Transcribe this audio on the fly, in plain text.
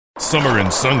Summer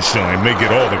and sunshine may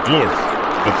get all the glory,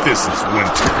 but this is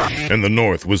winter, and the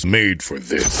North was made for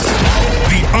this.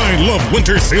 The I Love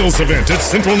Winter sales event at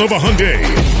Central Nova Hyundai.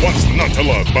 What's not to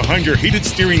love behind your heated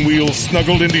steering wheel,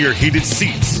 snuggled into your heated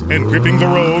seats, and gripping the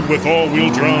road with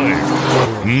all-wheel drive?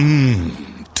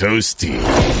 Toasty.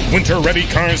 Winter-ready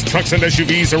cars, trucks, and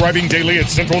SUVs arriving daily at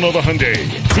Central Nova Hyundai.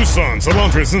 Tucson's,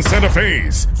 Elantras, and Santa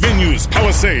Fe's. Venues,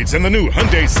 Palisades, and the new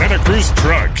Hyundai Santa Cruz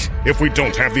truck. If we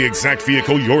don't have the exact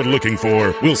vehicle you're looking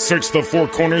for, we'll search the four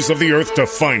corners of the earth to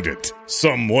find it.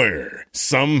 Somewhere.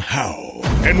 Somehow.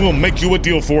 And we'll make you a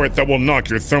deal for it that will knock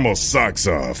your thermal socks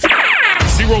off.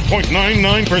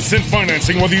 0.99%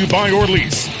 financing whether you buy or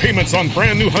lease. Payments on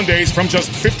brand new Hyundais from just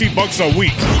 $50 a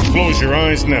week. Close your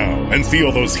eyes now and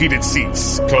feel those heated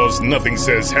seats, cause nothing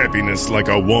says happiness like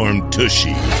a warm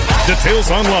tushy. Details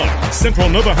online,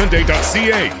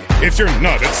 centralnovahyundai.ca. If you're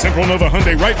not at Central Nova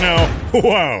Hyundai right now,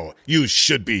 wow, you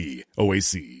should be.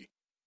 OAC.